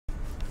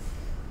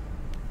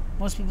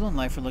Most people in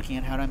life are looking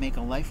at how to make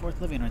a life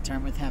worth living and a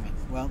retirement worth having.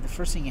 Well, the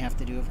first thing you have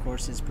to do, of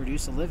course, is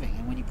produce a living.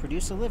 And when you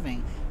produce a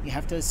living, you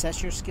have to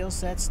assess your skill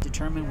sets,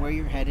 determine where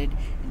you're headed,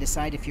 and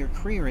decide if your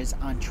career is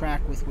on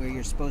track with where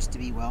you're supposed to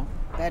be, well,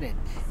 bedded.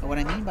 And what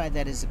I mean by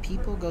that is that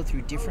people go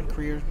through different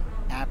career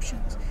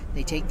options.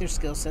 They take their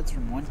skill sets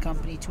from one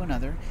company to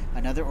another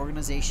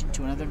organization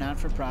to another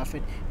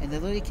non-for-profit, and they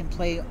literally can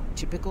play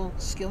typical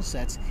skill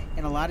sets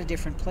in a lot of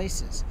different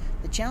places.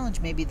 The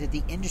challenge may be that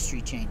the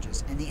industry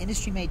changes, and the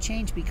industry may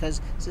change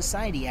because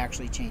society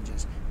actually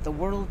changes. The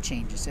world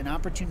changes, and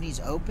opportunities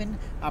open,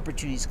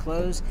 opportunities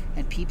close,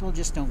 and people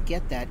just don't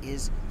get that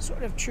is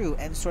sort of true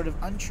and sort of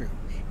untrue.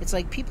 It's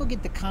like people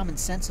get the common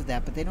sense of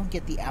that, but they don't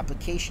get the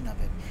application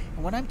of it.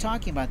 And when I'm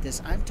talking about this,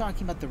 I'm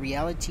talking about the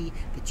reality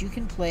that you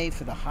can play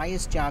for the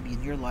highest job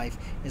in your life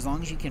as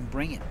long as you can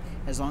bring it,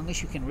 as long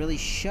as you can really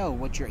show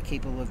what you're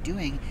capable of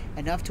doing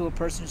enough to a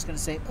person who's going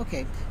to say,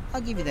 okay,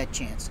 I'll give you that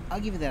chance, I'll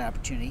give you that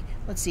opportunity,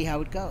 let's see how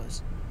it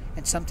goes.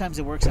 And sometimes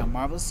it works out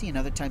marvelously and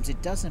other times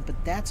it doesn't,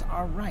 but that's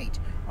our right.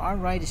 Our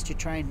right is to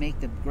try and make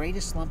the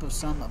greatest lump of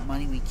sum of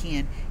money we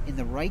can in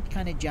the right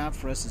kind of job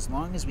for us as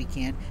long as we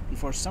can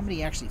before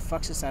somebody actually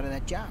fucks us out of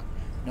that job.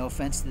 No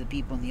offense to the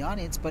people in the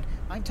audience, but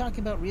I'm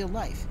talking about real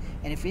life.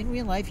 And if in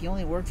real life you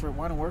only want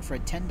to work for a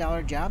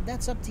 $10 job,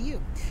 that's up to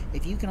you.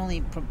 If you can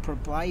only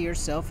apply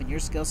yourself and your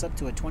skills up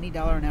to a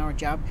 $20 an hour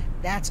job,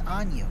 that's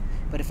on you.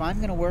 But if I'm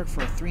going to work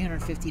for a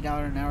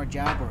 $350 an hour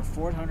job or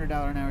a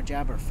 $400 an hour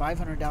job or a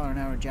 $500 an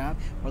hour job,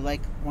 or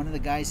like one of the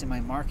guys in my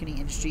marketing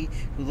industry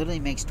who literally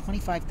makes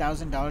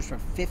 $25,000 for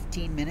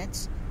 15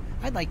 minutes,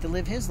 I'd like to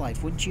live his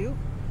life, wouldn't you?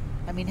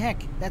 I mean,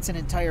 heck, that's an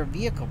entire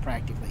vehicle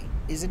practically,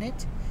 isn't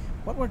it?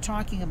 What we're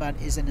talking about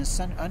is an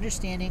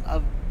understanding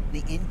of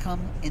the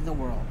income in the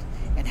world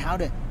and how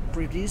to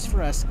produce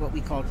for us what we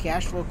call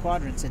cash flow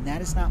quadrants, and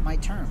that is not my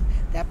term.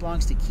 That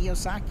belongs to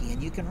Kiyosaki,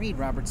 and you can read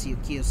Robert C.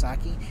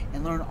 Kiyosaki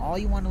and learn all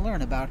you want to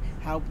learn about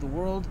how the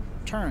world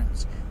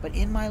turns. But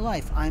in my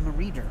life, I'm a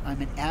reader.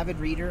 I'm an avid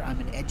reader. I'm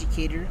an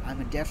educator.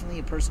 I'm definitely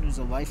a person who's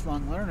a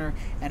lifelong learner,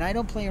 and I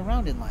don't play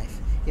around in life.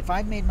 If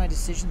I've made my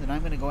decision that I'm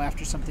going to go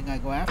after something, I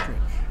go after it.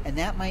 And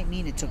that might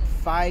mean it took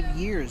 5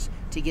 years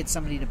to get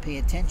somebody to pay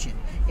attention.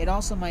 It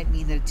also might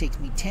mean that it takes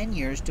me 10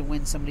 years to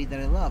win somebody that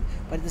I love.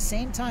 But at the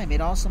same time,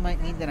 it also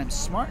might mean that I'm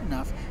smart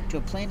enough to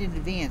have planned in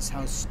advance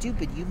how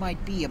stupid you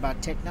might be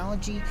about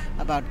technology,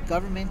 about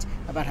government,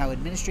 about how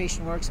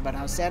administration works, about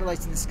how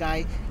satellites in the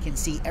sky can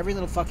see every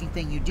little fucking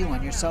thing you do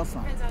on your cell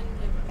phone.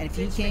 And if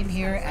you came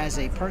here as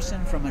a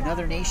person from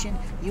another nation,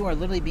 you are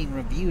literally being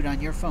reviewed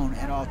on your phone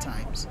at all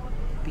times.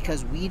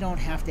 Because we don't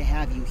have to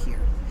have you here.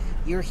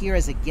 You're here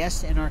as a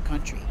guest in our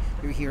country.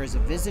 You're here as a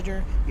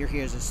visitor. You're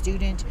here as a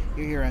student.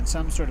 You're here on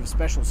some sort of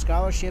special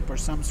scholarship or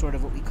some sort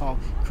of what we call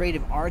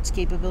creative arts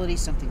capability,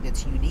 something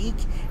that's unique.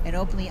 And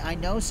openly, I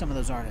know some of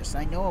those artists.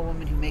 I know a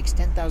woman who makes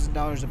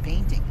 $10,000 a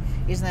painting.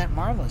 Isn't that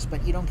marvelous?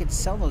 But you don't get to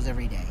sell those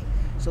every day.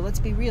 So let's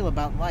be real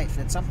about life,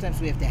 that sometimes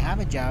we have to have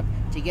a job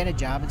to get a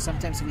job, and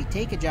sometimes if we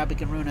take a job, it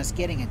can ruin us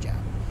getting a job.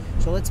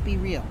 So let's be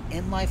real.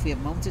 In life, we have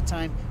moments of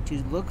time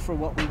to look for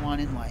what we want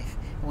in life.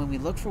 And when we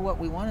look for what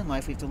we want in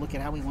life, we have to look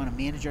at how we want to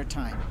manage our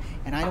time.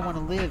 And I don't want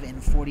to live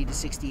in 40 to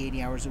 60,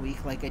 80 hours a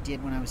week like I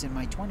did when I was in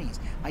my 20s.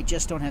 I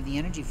just don't have the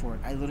energy for it.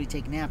 I literally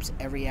take naps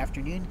every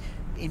afternoon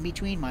in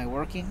between my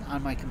working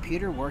on my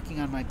computer, working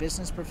on my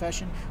business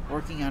profession,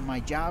 working on my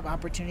job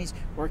opportunities,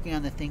 working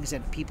on the things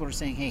that people are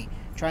saying, hey,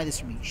 try this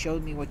for me, show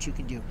me what you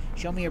can do,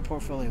 show me your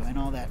portfolio and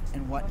all that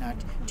and whatnot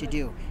to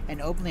do.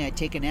 And openly, I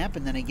take a nap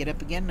and then I get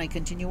up again and I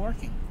continue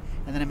working.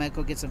 And then I might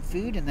go get some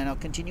food, and then I'll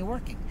continue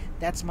working.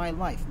 That's my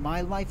life.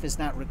 My life is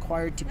not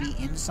required to be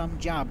in some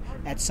job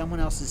at someone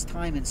else's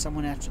time and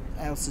someone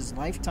else's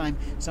lifetime,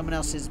 someone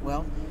else's,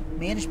 well,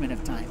 management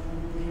of time.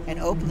 And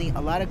openly, a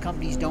lot of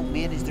companies don't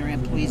manage their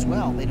employees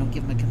well. They don't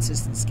give them a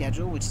consistent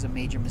schedule, which is a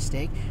major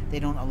mistake.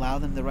 They don't allow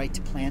them the right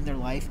to plan their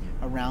life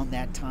around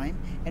that time.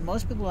 And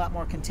most people are a lot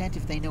more content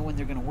if they know when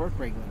they're going to work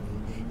regularly.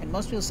 And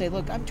most people say,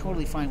 look, I'm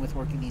totally fine with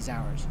working these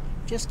hours.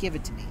 Just give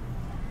it to me.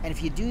 And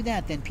if you do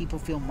that, then people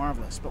feel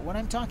marvelous. But what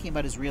I'm talking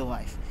about is real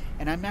life.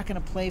 And I'm not going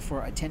to play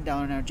for a $10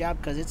 an hour job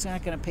because it's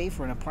not going to pay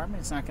for an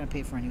apartment. It's not going to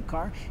pay for a new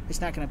car.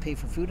 It's not going to pay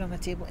for food on the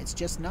table. It's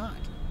just not.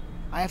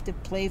 I have to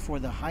play for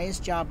the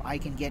highest job I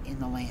can get in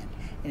the land.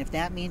 And if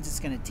that means it's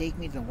going to take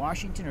me to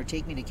Washington or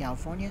take me to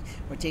California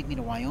or take me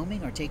to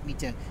Wyoming or take me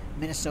to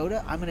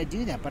Minnesota, I'm going to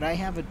do that. But I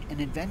have an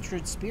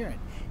adventurous spirit.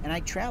 And I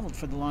traveled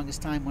for the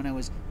longest time when I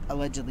was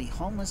allegedly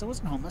homeless. I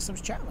wasn't homeless. I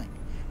was traveling.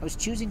 I was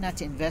choosing not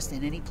to invest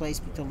in any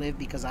place to live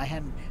because I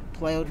hadn't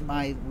plowed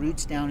my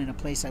roots down in a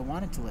place I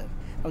wanted to live.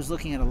 I was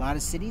looking at a lot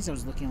of cities, I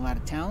was looking at a lot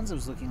of towns, I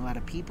was looking at a lot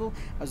of people,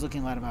 I was looking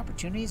at a lot of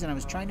opportunities, and I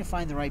was trying to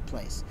find the right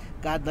place.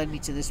 God led me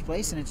to this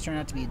place, and it's turned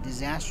out to be a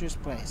disastrous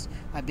place.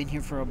 I've been here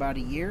for about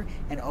a year,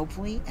 and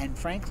hopefully, and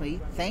frankly,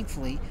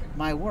 thankfully,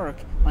 my work,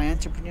 my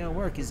entrepreneurial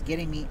work, is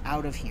getting me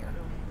out of here.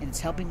 And it's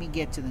helping me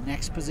get to the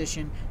next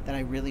position that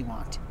I really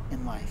want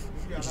in life,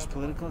 which is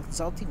political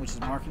consulting, which is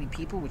marketing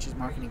people, which is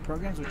marketing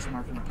programs, which is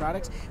marketing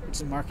products, which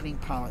is marketing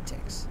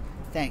politics.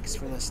 Thanks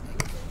for listening.